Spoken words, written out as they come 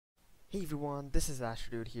Hey everyone, this is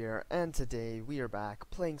Astrodude here, and today we are back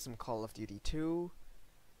playing some Call of Duty 2,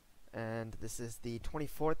 and this is the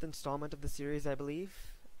 24th installment of the series, I believe.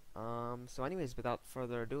 So anyways, without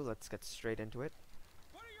further ado, let's get straight into it.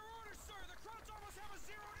 What are your orders, sir? The Krauts almost have us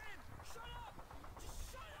zeroed in! Shut up!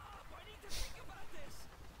 Just shut up! I need to think about this!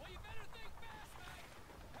 Well, you better think fast, mate!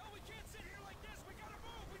 Hell, we can't sit here like this! We gotta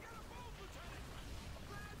move! We gotta move, Lieutenant!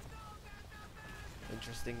 Let's go! Get the bastard!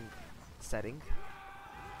 Interesting setting.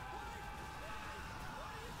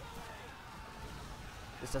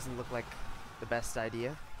 This doesn't look like the best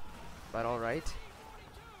idea, but alright.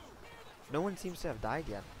 No one seems to have died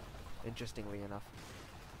yet, interestingly enough.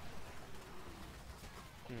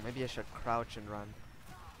 Maybe I should crouch and run.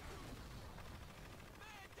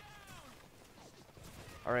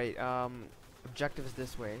 Alright, objective is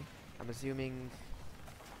this way. I'm assuming...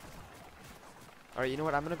 Alright, you know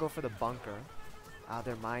what? I'm gonna go for the bunker.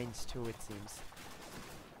 They're mines too, it seems.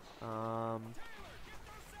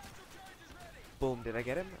 Boom, did I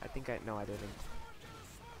get him? No, I didn't.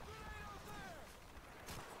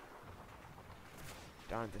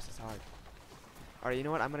 Darn, this is hard. Alright, you know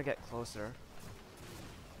what? I'm gonna get closer.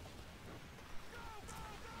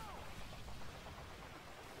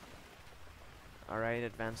 Alright,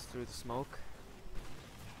 advance through the smoke.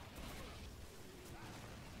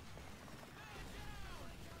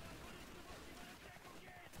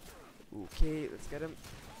 Okay, let's get him.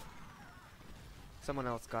 Someone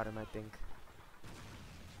else got him, I think.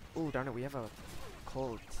 Ooh, darn it, we have a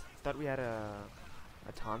Colt. Thought we had a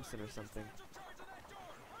Thompson or something.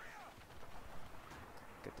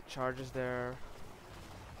 Get the charges there.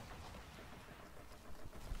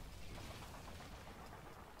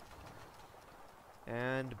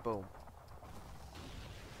 And boom.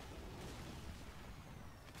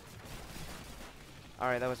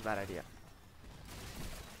 Alright, that was a bad idea.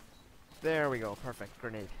 There we go, perfect.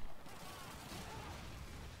 Grenade.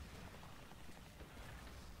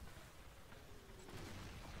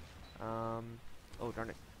 Oh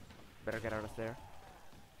darn it. Better get out of there.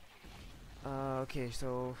 Okay,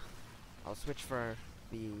 so I'll switch for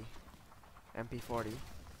the MP40.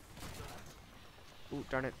 Ooh,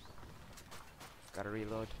 darn it. Gotta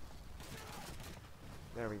reload.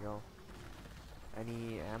 There we go.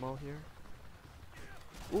 Any ammo here?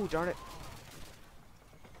 Ooh, darn it.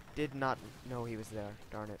 Did not know he was there.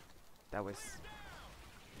 Darn it. That was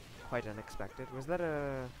quite unexpected. Was that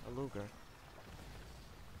a Luger?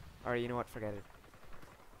 Alright, you know what? Forget it.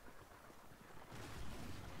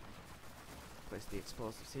 Place the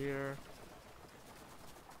explosives here.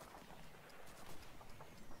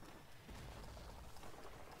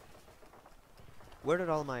 Where did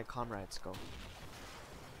all my comrades go?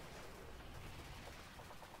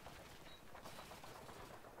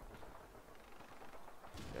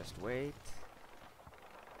 Just wait.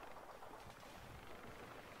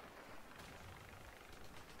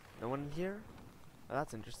 No one here? Oh,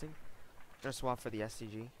 that's interesting. Gonna swap for the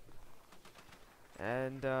SCG.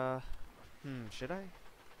 And, should I?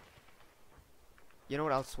 You know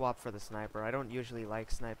what, I'll swap for the sniper. I don't usually like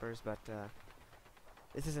snipers, but,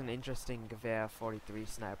 this is an interesting Gewehr 43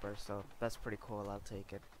 sniper, so that's pretty cool, I'll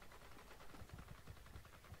take it.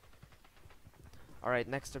 Alright,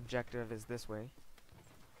 next objective is this way.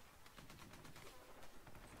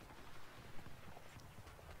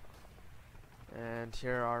 And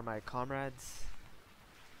here are my comrades.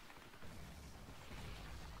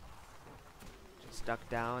 Just duck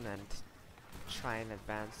down and try and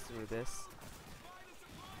advance through this.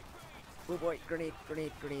 Oh boy, grenade,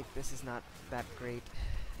 grenade, grenade. This is not that great.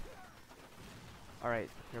 Alright,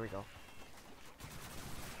 here we go.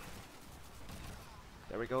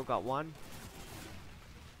 There we go, got one.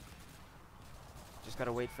 Just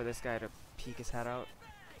gotta wait for this guy to peek his head out.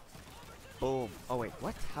 Boom. Oh wait,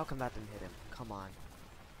 what? How come that didn't hit him? Come on.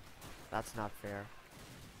 That's not fair.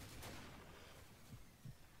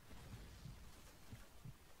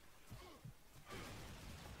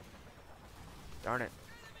 Darn it.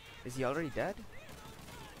 Is he already dead?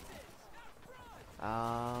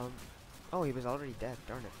 Oh, he was already dead.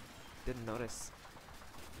 Darn it. Didn't notice.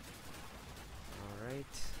 Alright.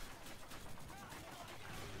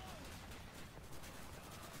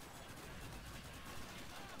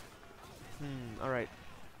 Alright.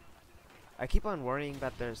 I keep on worrying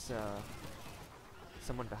that there's,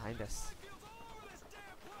 someone behind us.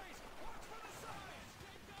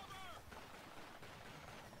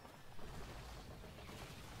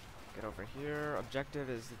 Get over here. Objective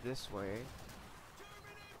is this way.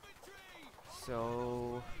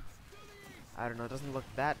 So I don't know, it doesn't look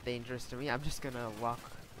that dangerous to me. I'm just gonna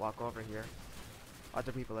walk over here.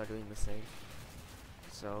 Other people are doing the same.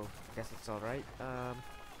 So I guess it's alright.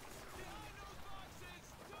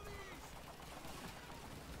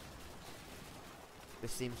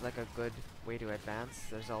 This seems like a good way to advance.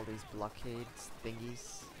 There's all these blockades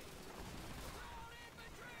thingies.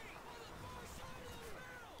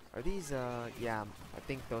 Are these, yeah, I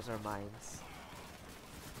think those are mines.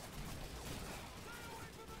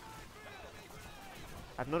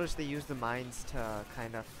 I've noticed they use the mines to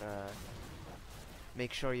kind of,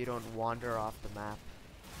 make sure you don't wander off the map.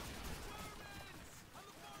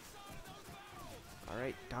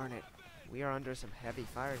 Alright, darn it. We are under some heavy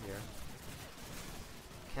fire here.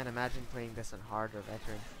 Can't imagine playing this on hard or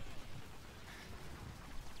veteran.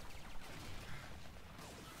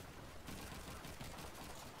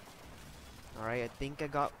 Alright, I think I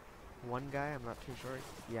got one guy, I'm not too sure.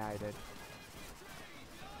 Yeah, I did.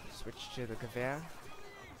 Switch to the Gewehr.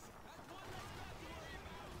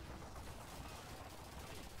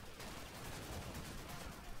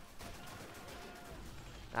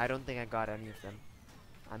 I don't think I got any of them.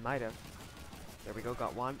 I might have. There we go,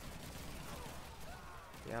 got one.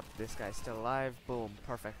 Yep, this guy's still alive. Boom,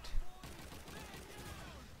 perfect.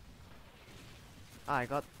 Ah, I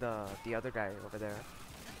got the other guy over there.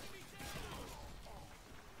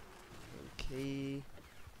 Okay.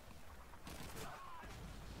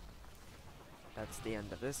 That's the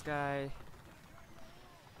end of this guy.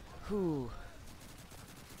 Whew.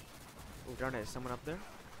 Oh, darn it, is someone up there?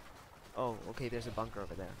 Oh, okay, there's a bunker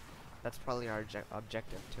over there. That's probably our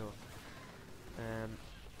objective, too.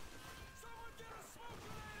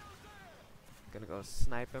 Gonna go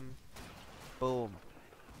snipe him. Boom.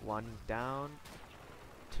 One down.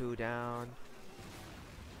 Two down.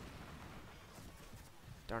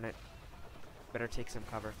 Darn it. Better take some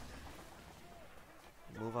cover.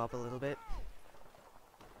 Move up a little bit.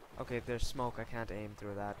 Okay, if there's smoke, I can't aim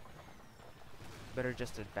through that. Better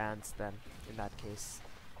just advance then, in that case.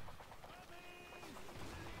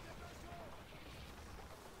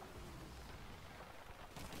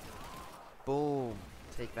 Boom.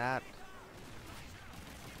 Take that.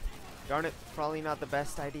 Darn it, probably not the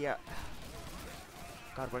best idea.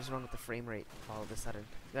 God, what is wrong with the frame rate all of a sudden?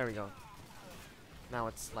 There we go. Now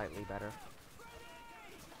it's slightly better.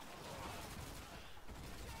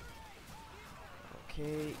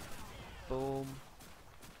 Okay. Boom.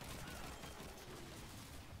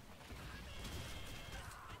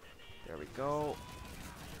 There we go.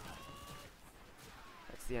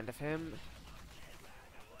 That's the end of him.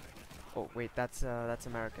 Oh wait, that's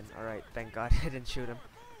American. Alright, thank God I didn't shoot him.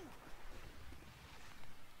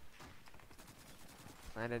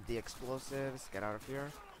 Landed the explosives, get out of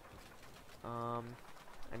here.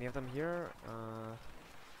 Any of them here?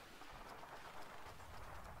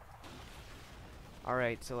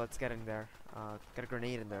 Alright, so let's get in there. Get a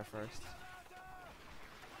grenade in there first.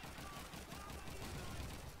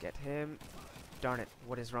 Get him. Darn it,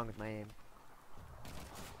 what is wrong with my aim?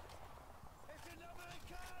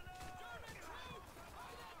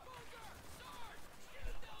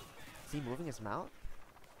 Is he moving his mouth?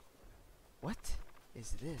 What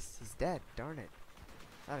is this? He's dead, darn it.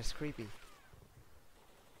 That is creepy.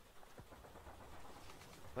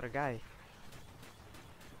 What a guy.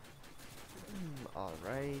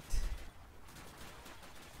 Alright.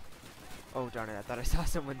 Oh darn it, I thought I saw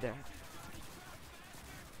someone there.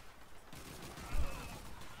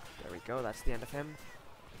 There we go, that's the end of him.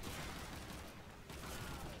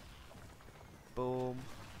 Boom.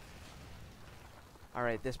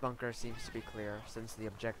 Alright, this bunker seems to be clear since the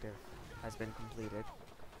objective has been completed.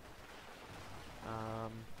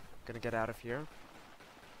 Gonna get out of here.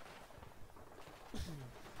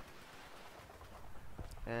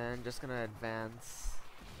 And just gonna advance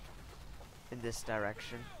in this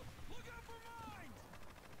direction.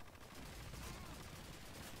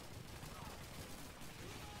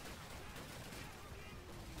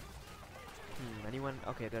 Anyone?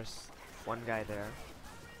 Okay, there's one guy there.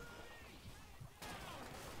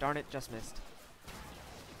 Darn it, just missed.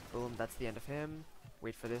 Boom, that's the end of him.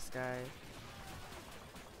 Wait for this guy.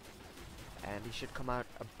 And he should come out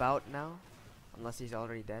about now, unless he's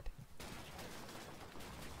already dead.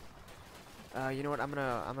 You know what? I'm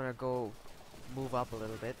gonna go move up a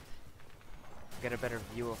little bit, get a better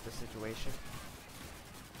view of the situation.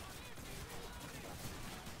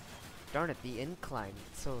 Darn it, the incline,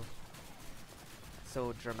 so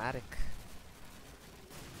dramatic.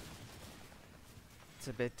 It's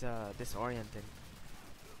a bit disorienting.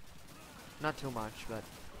 Not too much, but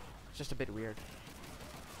it's just a bit weird.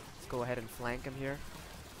 Let's go ahead and flank him here.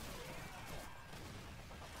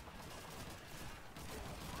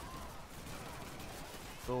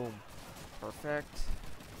 Boom. Perfect.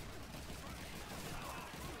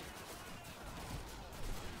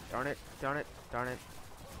 Darn it, darn it, darn it.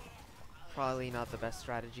 Probably not the best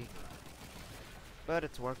strategy, but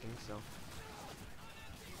it's working, so.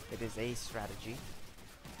 It is a strategy.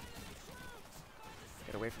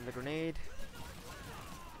 Get away from the grenade.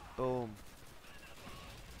 Boom.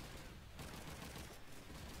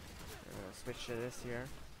 Switch to this here.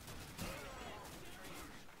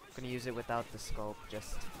 Gonna use it without the scope,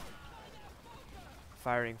 just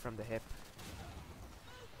firing from the hip.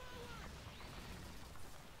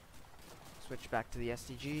 Switch back to the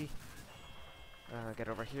STG. Get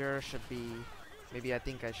over here. Should be. Maybe I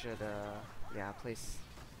think I should. Yeah, place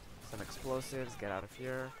some explosives. Get out of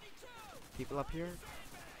here. People up here.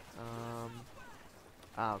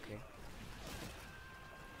 Okay.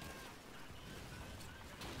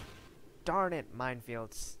 Darn it,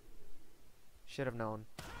 minefields. Should have known.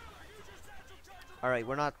 Alright,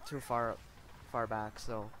 we're not too far back,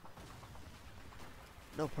 so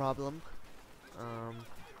no problem.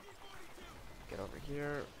 Get over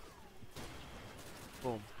here.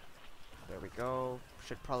 Boom. There we go.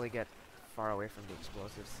 Should probably get far away from the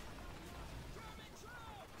explosives.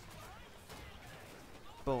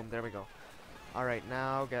 Boom, there we go. Alright,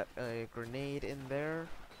 now get a grenade in there.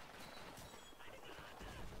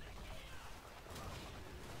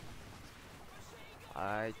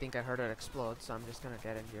 I think I heard it explode, so I'm just gonna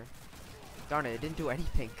get in here. Darn it, it didn't do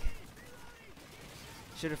anything.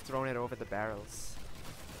 Should have thrown it over the barrels.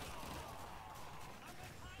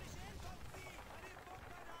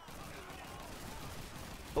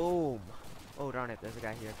 Boom! Oh darn it, there's a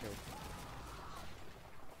guy here too.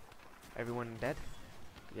 Everyone dead?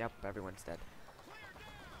 Yep, everyone's dead.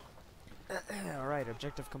 Alright,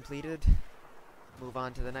 objective completed. Move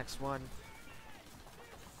on to the next one.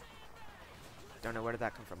 Don't know, where did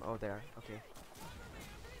that come from? Oh, there. Okay.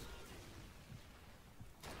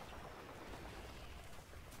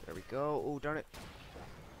 There we go. Oh, darn it.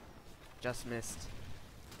 Just missed.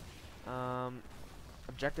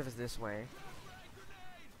 Objective is this way.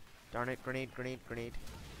 Darn it, grenade, grenade, grenade.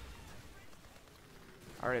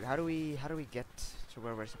 Alright, how do we get to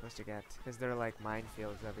where we're supposed to get? Because there are like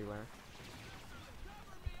minefields everywhere.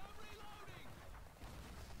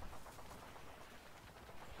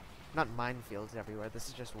 Not minefields everywhere, this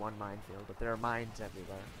is just one minefield, but there are mines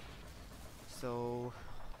everywhere. So...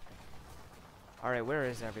 Alright, where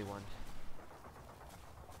is everyone?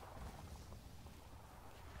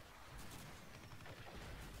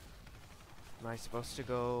 Am I supposed to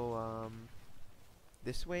go,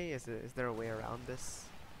 this way? Is there a way around this?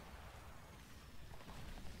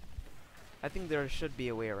 I think there should be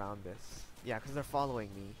a way around this. Yeah, because they're following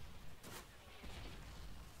me.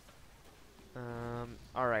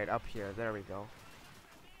 Alright, up here. There we go.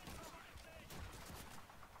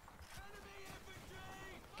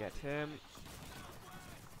 Get him.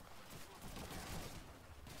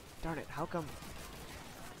 Darn it, how come?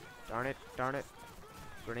 Darn it, darn it.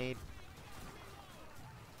 Grenade.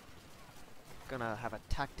 Gonna have a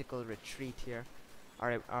tactical retreat here.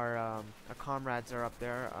 Alright, our comrades are up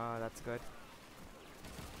there. That's good.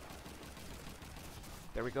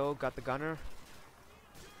 There we go, got the gunner.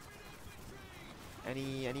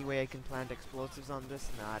 Any way I can plant explosives on this?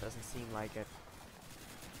 Nah, it doesn't seem like it.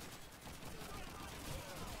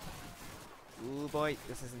 Ooh boy,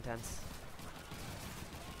 this is intense.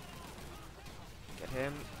 Get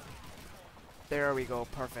him. There we go,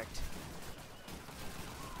 perfect.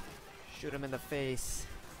 Shoot him in the face.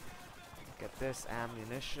 Get this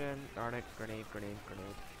ammunition. Darn it, grenade, grenade,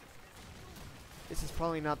 grenade. This is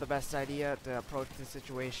probably not the best idea to approach the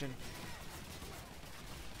situation.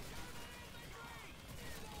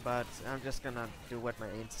 But I'm just gonna do what my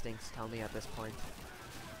instincts tell me at this point.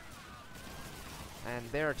 And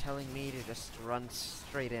they're telling me to just run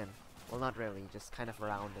straight in. Well, not really, just kind of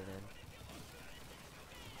round it in.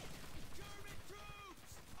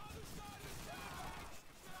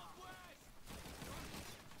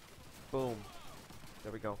 Boom.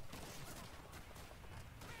 There we go.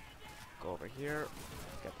 Go over here.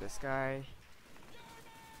 Get this guy.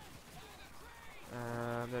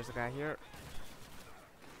 There's a guy here.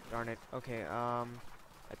 Darn it. Okay, I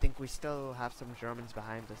think we still have some Germans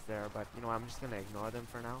behind us there, but you know, I'm just gonna ignore them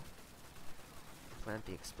for now. Plant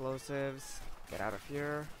the explosives. Get out of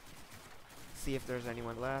here. See if there's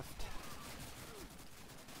anyone left.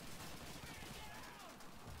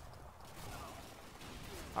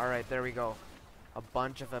 Alright, there we go. A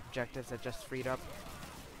bunch of objectives that just freed up.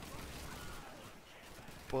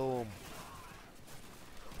 Boom.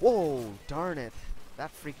 Whoa, darn it.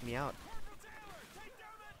 That freaked me out.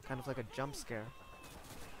 Kind of like a jump scare.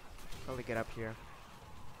 Probably get up here.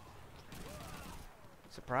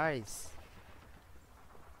 Surprise.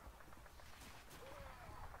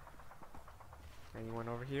 Anyone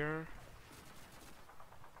over here?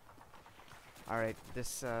 Alright,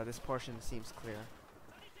 this portion seems clear.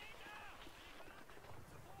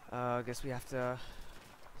 Guess we have to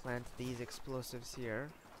plant these explosives here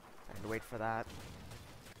and wait for that.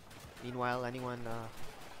 Meanwhile, any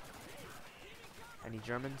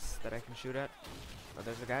Germans that I can shoot at? Oh,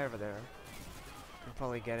 there's a guy over there. Can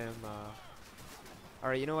probably get him.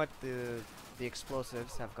 Alright, you know what? The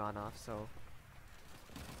explosives have gone off, so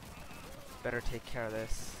better take care of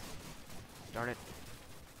this. Darn it.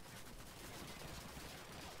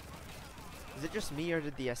 Is it just me, or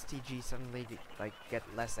did the STG suddenly get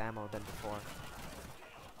less ammo than before?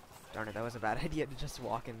 Darn it, that was a bad idea to just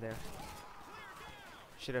walk in there.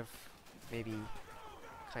 Should have maybe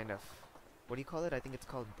kind of, what do you call it? I think it's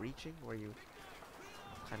called breaching, where you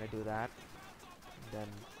kind of do that. And then,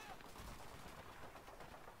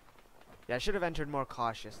 yeah, I should have entered more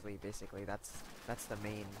cautiously. Basically, that's the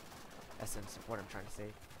main essence of what I'm trying to say.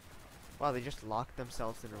 Wow, they just locked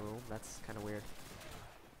themselves in a room. That's kind of weird.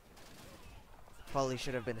 Probably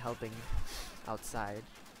should have been helping outside,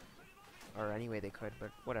 or any way they could,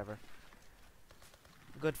 but whatever.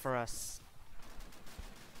 Good for us.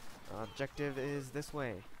 Objective is this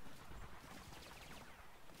way.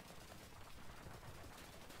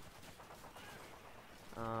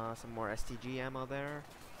 Some more STG ammo there.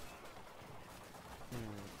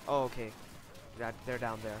 Oh, okay. They're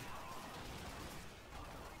down there.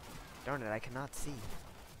 Darn it, I cannot see.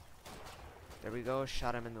 There we go,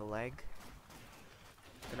 shot him in the leg.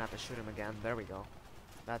 Gonna have to shoot him again. There we go.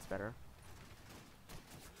 That's better.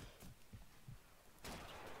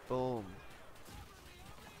 Boom.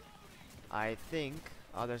 I think...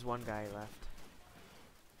 Oh, there's one guy left.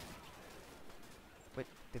 Wait,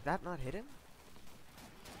 did that not hit him?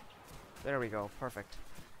 There we go. Perfect.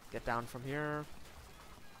 Get down from here.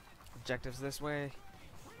 Objectives this way.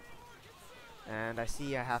 And I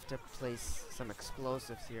see I have to place some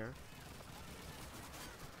explosives here.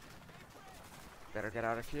 Better get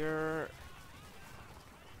out of here.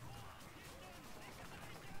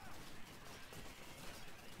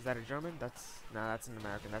 Is that a German? No, that's an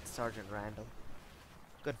American. That's Sergeant Randall.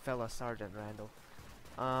 Good fella, Sergeant Randall.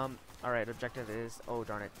 Alright, objective is... Oh,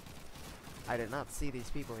 darn it. I did not see these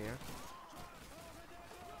people here.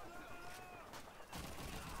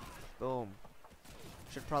 Boom.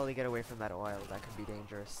 Should probably get away from that oil. That could be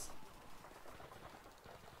dangerous.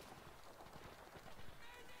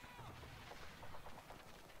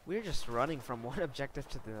 We're just running from one objective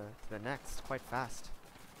to the next quite fast.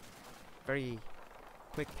 Very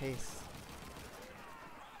quick pace.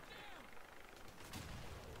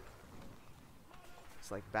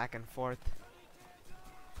 It's like back and forth.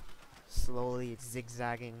 Slowly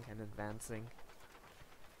zigzagging and advancing.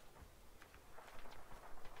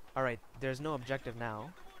 Alright, there's no objective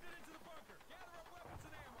now.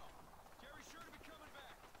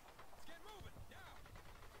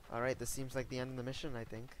 Alright, this seems like the end of the mission, I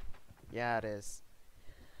think. Yeah, it is.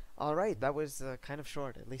 Alright, that was kind of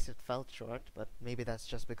short. At least it felt short, but maybe that's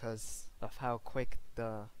just because of how quick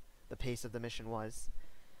the pace of the mission was.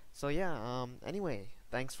 So yeah, anyway,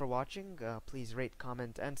 thanks for watching. Please rate,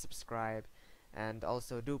 comment, and subscribe. And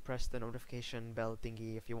also do press the notification bell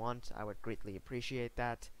thingy if you want. I would greatly appreciate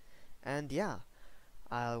that. And yeah,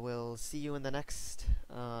 I will see you in the next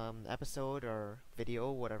episode or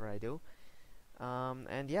video, whatever I do.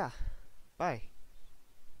 And yeah, bye.